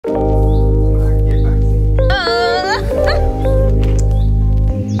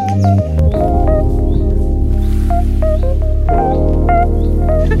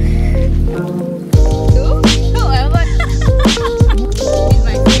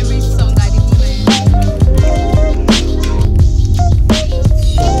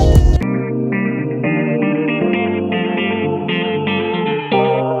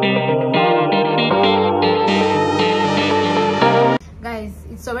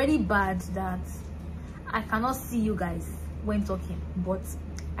already bad that I cannot see you guys when talking, but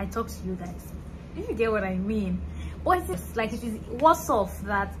I talk to you guys, if you get what I mean. But it's like, it is worse off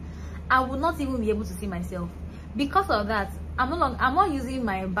that I would not even be able to see myself. Because of that, I'm not using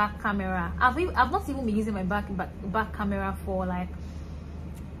my back camera. I've not even been using my back camera for like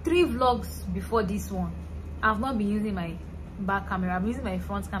 3 vlogs before this one. I've not been using my back camera. I'm using my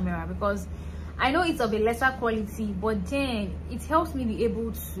front camera because I know it's of a lesser quality, but then it helps me be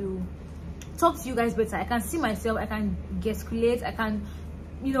able to talk to you guys better. I can see myself, I can gesticulate, I can,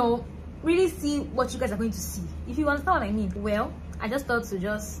 you know, really see what you guys are going to see, if you understand what I mean. Well, I just thought to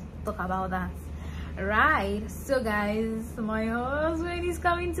just talk about that. Right, so guys, my husband is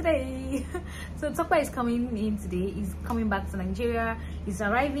coming today. So Tokpa is coming in today. He's coming back to Nigeria. He's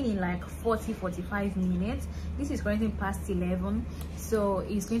arriving in like 40-45 minutes. This is currently past 11, so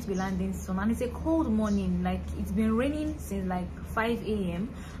he's going to be landing soon. And it's a cold morning, like it's been raining since like 5 a.m.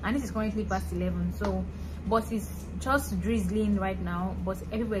 and this is currently past 11. So but it's just drizzling right now, but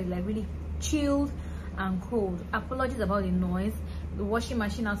everywhere is like really chilled and cold. Apologies about the noise. The washing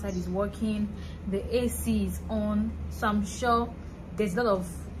machine outside is working, the AC is on, so I'm sure there's a lot of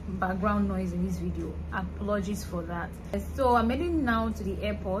background noise in this video. Apologies for that. So I'm heading now to the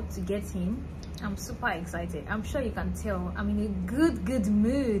airport to get him. I'm super excited. I'm sure you can tell I'm in a good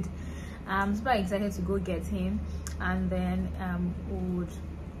mood. I'm super excited to go get him, and then we would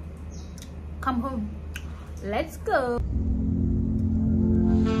come home. Let's go.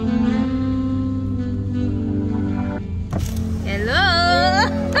 Hello.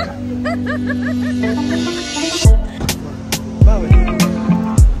 How are you?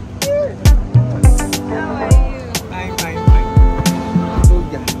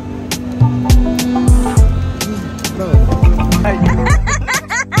 Fine.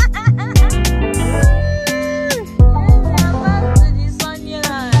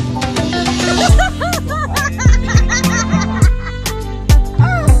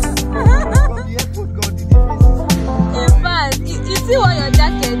 See what your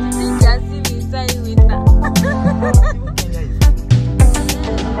jacket, you think you are still inside winter.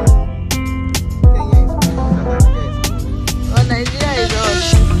 Oh, Nigeria is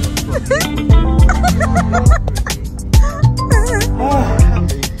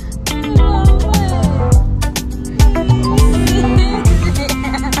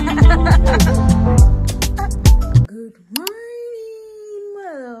Good morning,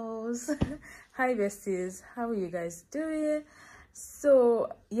 my loves. Hi besties, how are you guys doing? So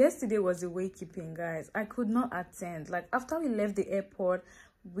yesterday was the waykeeping, guys. I could not attend. Like after we left the airport,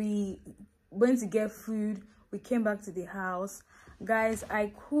 we went to get food, we came back to the house, guys.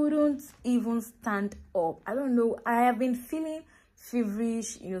 I couldn't even stand up. I don't know, I have been feeling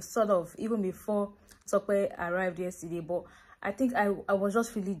feverish, you know, sort of, even before Tokwe arrived yesterday, but I think I was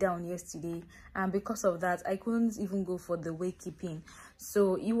just really down yesterday, and because of that I couldn't even go for the waykeeping.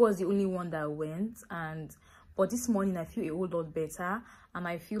 So he was the only one that went, but this morning I feel a whole lot better, and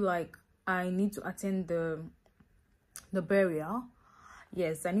I feel like I need to attend the burial.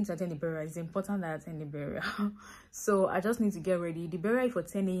 Yes, I need to attend the burial. It's important that I attend the burial. So I just need to get ready. The burial is for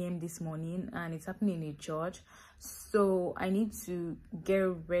 10 a.m. this morning, and it's happening in a church, so I need to get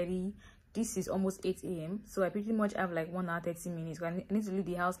ready. This is almost 8 a.m. so I pretty much have like 1 hour 30 minutes. I need to leave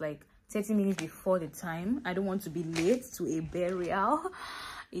the house like 30 minutes before the time. I don't want to be late to a burial.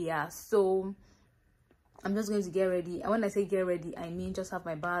 Yeah, so I'm just going to get ready. And when I say get ready, I mean just have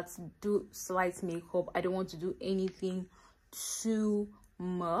my bath, do slight makeup. I don't want to do anything too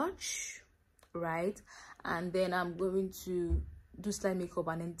much, right? And then I'm going to do slight makeup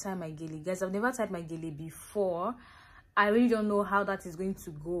and then tie my gele. Guys, I've never tied my gele before. I really don't know how that is going to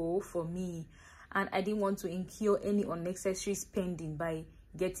go for me, and I didn't want to incur any unnecessary spending by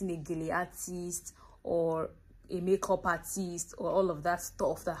getting a gele artist or a makeup artist or all of that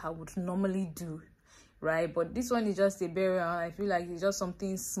stuff that I would normally do, right? But this one is just a burial. I feel like it's just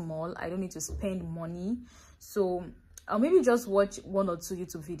something small. I don't need to spend money, so I'll maybe just watch 1 or 2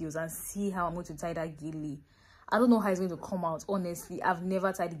 YouTube videos and see how I'm going to tie that gele. I don't know how it's going to come out, honestly. I've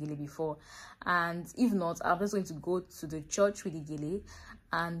never tied the gele before, and if not, I'm just going to go to the church with the gele,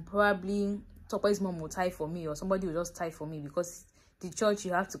 and probably Topa's mom will tie for me, or somebody will just tie for me, because the church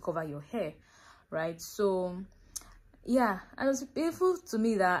you have to cover your hair, right? So yeah, and it was painful to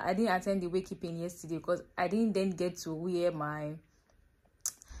me that I didn't attend the waykeeping yesterday, because I didn't then get to wear my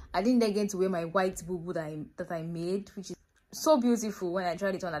white boo that I made, which is so beautiful. When I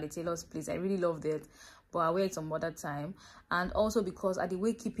tried it on at the tailor's place, I really loved it, but I wear it some other time. And also because at the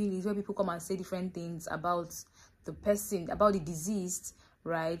waykeeping is where people come and say different things about the person, about the deceased,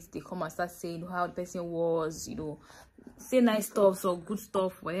 right? They come and start saying how the person was, you know, say nice stuff or good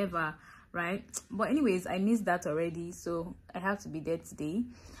stuff, whatever, right? But anyways, I missed that already, so I have to be there today.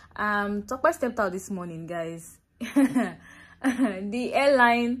 Tokpa stepped out this morning, guys. The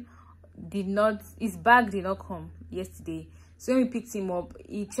airline did not, his bag did not come yesterday, so when we picked him up,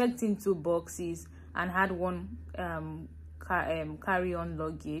 he checked in 2 boxes and had one carry-on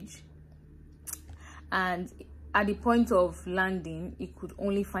luggage, and at the point of landing he could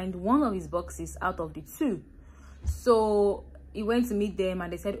only find one of his boxes out of the 2. So he went to meet them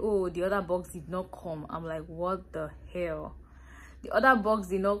and they said, oh, the other box did not come. I'm like, what the hell? The other box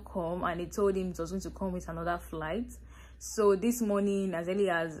did not come, and they told him it was going to come with another flight. So this morning, as early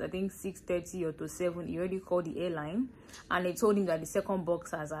as I think 6:30 or to 7, he already called the airline and they told him that the second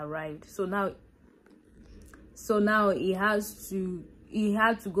box has arrived. So now he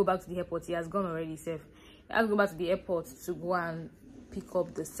had to go back to the airport. He has gone already, safe. He has to go back to the airport to go and pick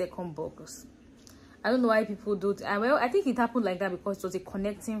up the second box. I don't know why people do it. Well, I think it happened like that because it was a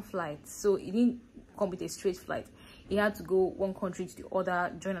connecting flight, so it didn't come with a straight flight. He had to go one country to the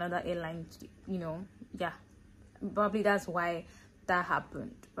other, join another airline, yeah, probably that's why that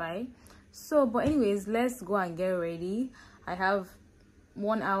happened, right? So, but anyways, let's go and get ready. I have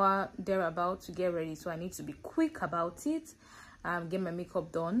 1 hour thereabout to get ready, so I need to be quick about it. Get my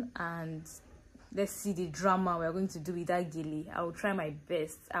makeup done, and let's see the drama we're going to do with that gilly. I'll try my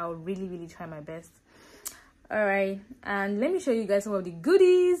best. I'll really try my best. All right, and let me show you guys some of the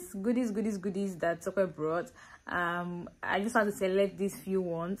goodies that Tokwe brought. I just had to select these few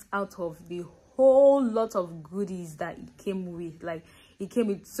ones out of the whole lot of goodies that it came with. Like, it came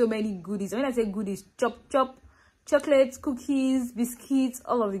with so many goodies. When I say goodies, chocolates, cookies, biscuits,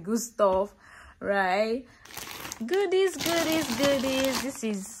 all of the good stuff, right? Goodies. This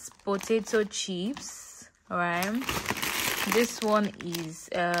is potato chips, all right? This one is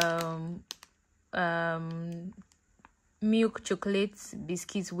milk chocolate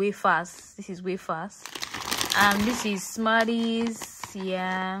biscuits, wafers. This is wafers. This is Smarties,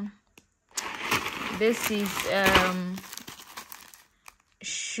 yeah. This is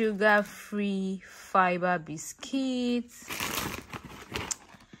sugar-free fiber biscuits.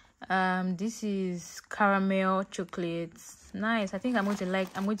 This is caramel chocolates. Nice. I think I'm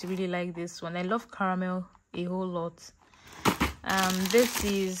going to really like this one. I love caramel a whole lot. This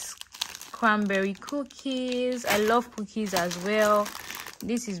is cranberry cookies. I love cookies as well.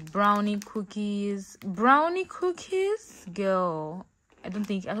 This is brownie cookies. Brownie cookies, girl. I don't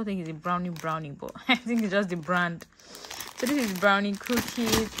think it's a brownie, but I think it's just the brand. So this is brownie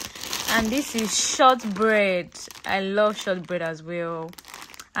cookies, and this is shortbread. I love shortbread as well,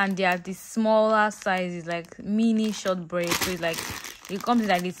 and they are the smaller sizes, like mini shortbread. So it's like it comes in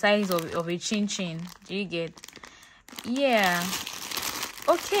like the size of a chin chin. Do you get? Yeah.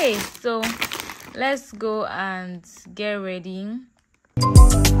 Okay, so let's go and get ready.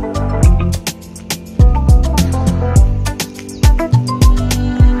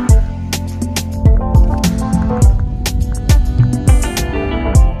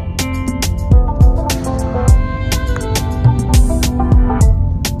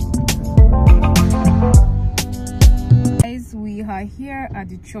 Here at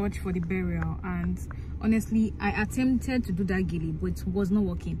the church for the burial, and honestly I attempted to do that gilly, but it was not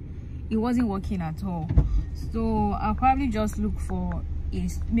working. It wasn't working at all. So I'll probably just look for a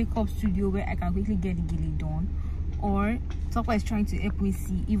makeup studio where I can quickly get the gilly done, or Tokpa is trying to help me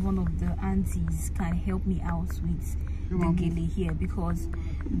see if one of the aunties can help me out with the gilly here, because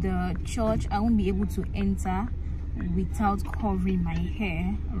the church I won't be able to enter without covering my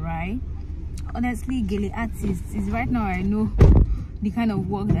hair, right? Honestly, gilly artists is right now, I know the kind of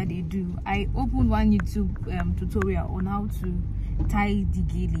work that they do. I opened one YouTube tutorial on how to tie the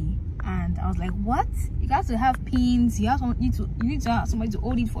gilly, and I was like, what? You have to have pins, you need to have somebody to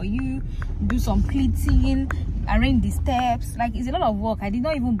hold it for you, do some pleating, arrange the steps. Like, it's a lot of work. I did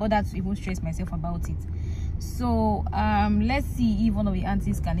not even bother to even stress myself about it. So let's see if one of the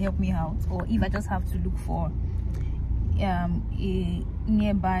aunties can help me out, or if I just have to look for a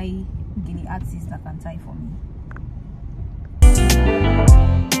nearby gilly artist that can tie for me.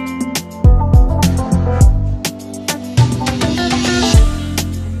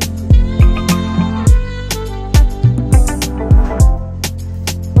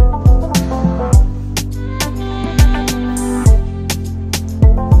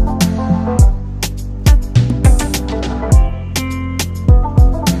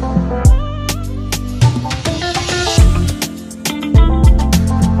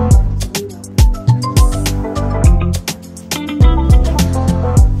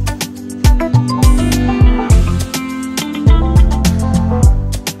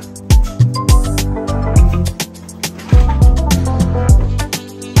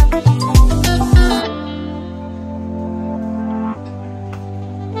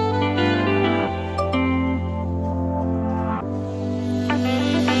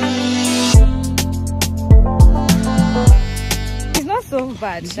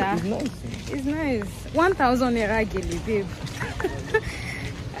 bad, Sha. It's nice. 1,000 naira gele, babe.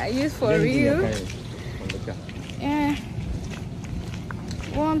 I use for real. Yeah.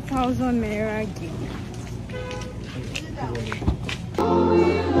 1,000 naira gele.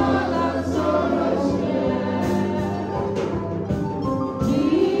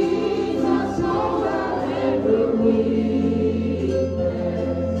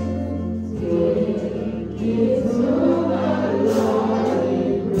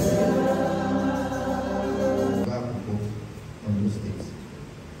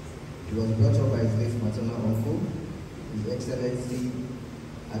 He was brought up by his late maternal uncle, His Excellency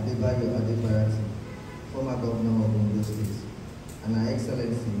Adebayo Adebarati, former governor of Ondo State, and Her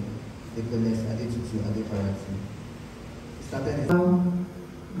Excellency Nicholas Adetutu Adebarati. He started his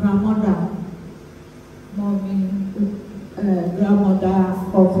grandmother, mommy, grandmother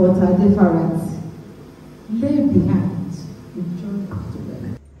of what Adebarati lay behind.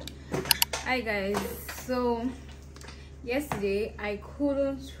 Hi guys, so yesterday I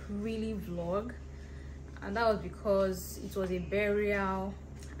couldn't really vlog, and that was because it was a burial,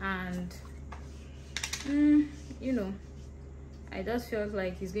 and you know, I just felt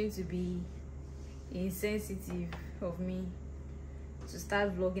like it's going to be insensitive of me to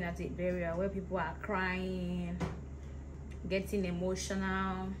start vlogging at a burial where people are crying, getting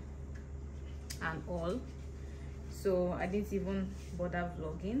emotional and all. So I didn't even bother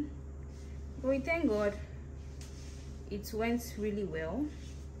vlogging, but we thank God it went really well.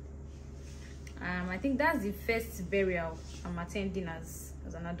 I think that's the first burial I'm attending as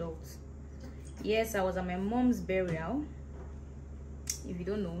an adult. Yes, I was at my mom's burial. If you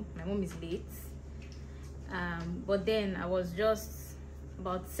don't know, my mom is late, but then I was just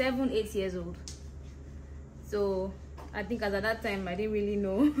about 7-8 years old, so I think as at that time I didn't really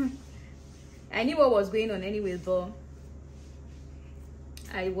know. I knew what was going on anyway, but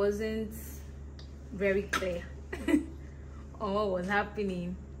I wasn't very clear on what was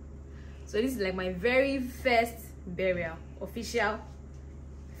happening. So this is like my very first burial, official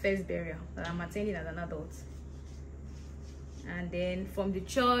first burial that I'm attending as an adult. And then from the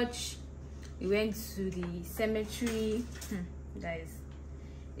church we went to the cemetery. Guys,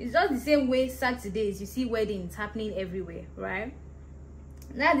 it's just the same way Saturdays you see weddings happening everywhere, right?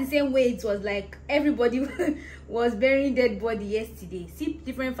 Not the same way it was like everybody was burying dead body yesterday. See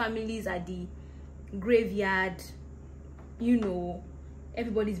different families at the graveyard, you know,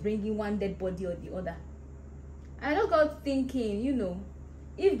 everybody's bringing one dead body or the other. I just got thinking, you know,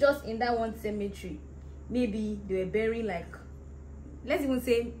 if just in that one cemetery maybe they were burying like, let's even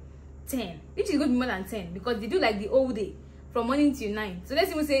say 10, which is going to be more than 10 because they do like the whole day from morning till 9, so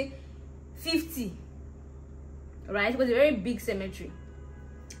let's even say 50, right? It was a very big cemetery,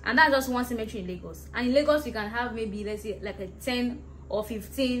 and that's just one cemetery in Lagos. And in Lagos you can have maybe, let's say, like a 10 or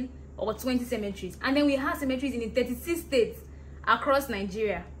 15 or 20 cemeteries, and then we have cemeteries in the 36 states across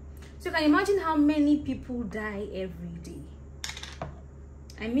Nigeria. So you can imagine how many people die every day.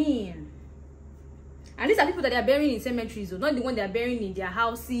 I mean, and these are people that they are burying in cemeteries, so not the one they are burying in their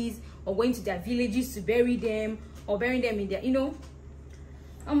houses or going to their villages to bury them or burying them in their, you know.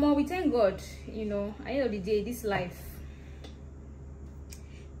 We thank God, you know, at the end of the day, this life,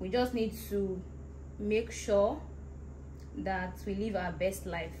 we just need to make sure that we live our best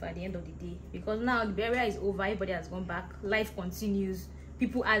life at the end of the day, because now the burial is over, everybody has gone back, life continues.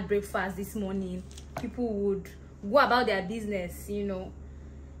 People had breakfast this morning, people would go about their business, you know,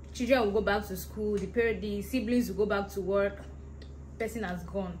 children will go back to school, the siblings will go back to work, person has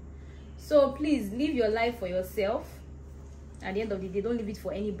gone. So please live your life for yourself. At the end of the day, don't live it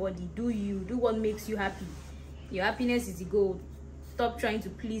for anybody. Do you, do what makes you happy. Your happiness is the goal. Stop trying to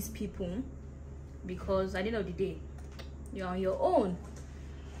please people, because at the end of the day, you're on your own.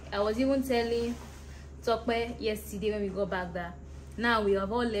 I was even telling Tokwe yesterday when we got back that now we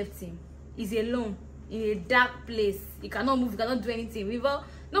have all left him. He's alone in a dark place. He cannot move, he cannot do anything.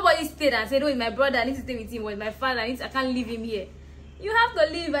 Nobody stayed and said, oh, it's my brother, I need to stay with him, or it's my father, I can't leave him here. You have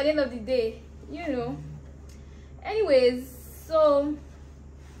to leave at the end of the day, you know. Anyways, so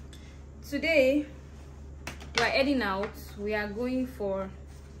today we are heading out. We are going for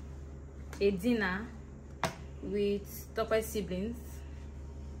a dinner with Tokwe's siblings,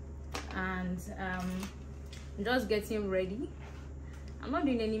 and I'm just getting ready. I'm not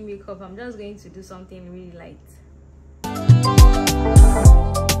doing any makeup, I'm just going to do something really light.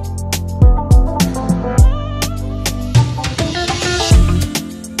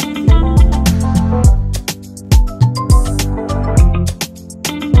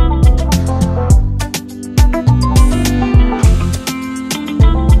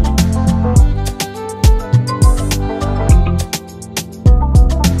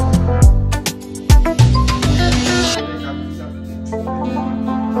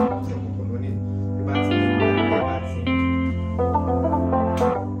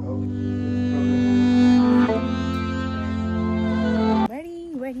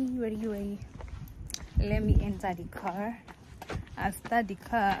 Let me enter the car. I start the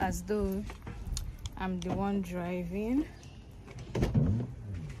car as though I'm the one driving.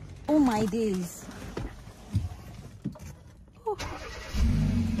 Oh my days. Oh.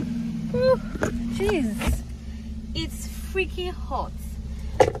 Oh, jeez. It's freaking hot.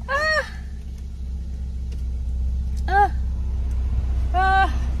 Ah. Ah.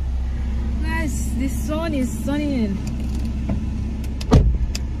 Ah. Guys, the sun is sunning.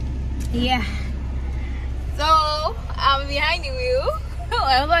 Yeah. So I'm behind the wheel.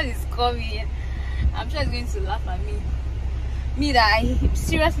 My husband is coming. I'm sure he's going to laugh at me. Me that I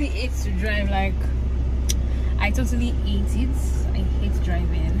seriously hate to drive. Like, I totally hate it. I hate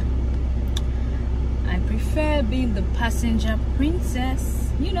driving. I prefer being the passenger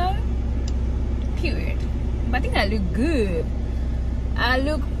princess, you know, period. But I think I look good. I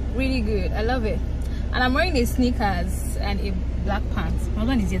look really good. I love it. And I'm wearing a sneakers and a black pants. My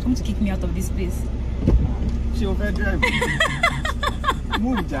husband is here trying to kick me out of this place. She over drive.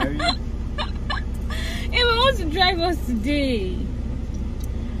 Move, Jerry. Hey, we want to drive us today.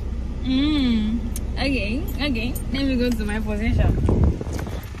 Okay. Let me go to my position.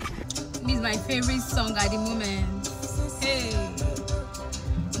 This is my favorite song at the moment. Hey,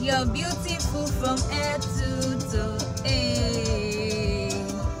 you're beautiful from head to toe. Hey,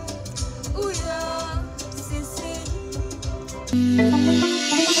 ooh yeah, sissy.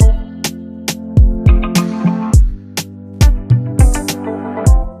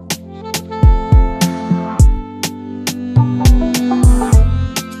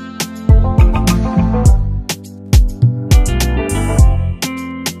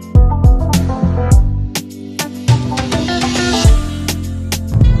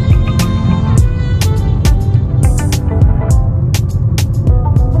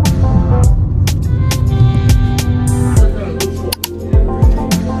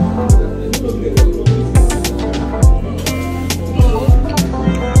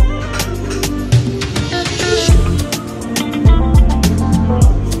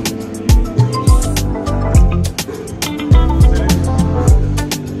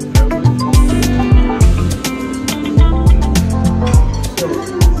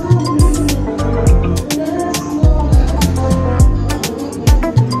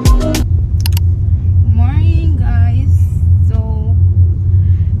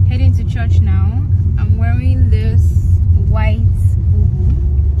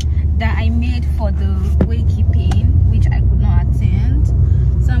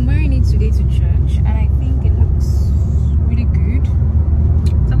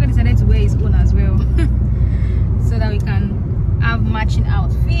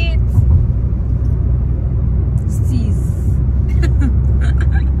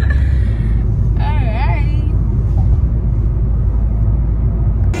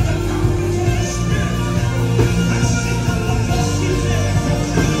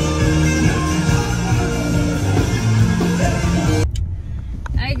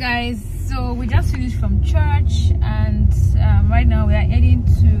 Guys, so we just finished from church, and right now we are heading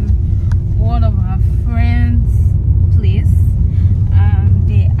to one of our friends' place.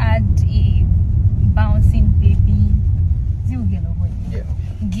 They had a bouncing baby. Is it a girl or boy?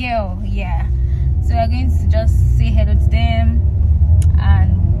 Girl, yeah. So we're going to just say hello to them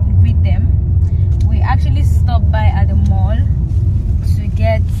and greet them. We actually stopped by at the mall to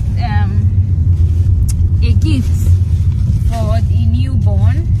get a gift for the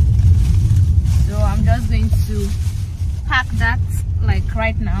newborn. So I'm just going to pack that like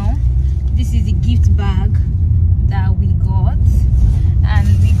right now. This is the gift bag that we got,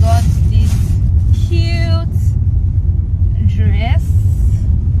 and we got this cute dress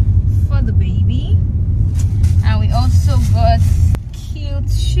for the baby, and we also got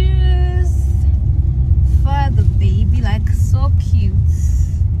cute shoes for the baby, like so cute,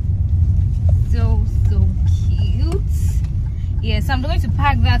 so cute. Yes, I'm going to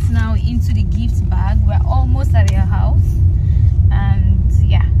pack that now into the gift bag. We're almost at their house, and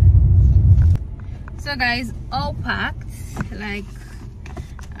yeah. So guys, all packed. Like,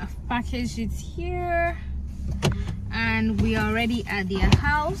 I've packaged it here, and we are already at their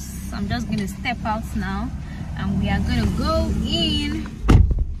house. I'm just gonna step out now, and we are gonna go in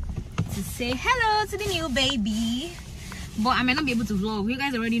to say hello to the new baby. But I might not be able to vlog. You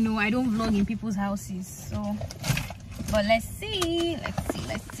guys already know I don't vlog in people's houses, so but let's see.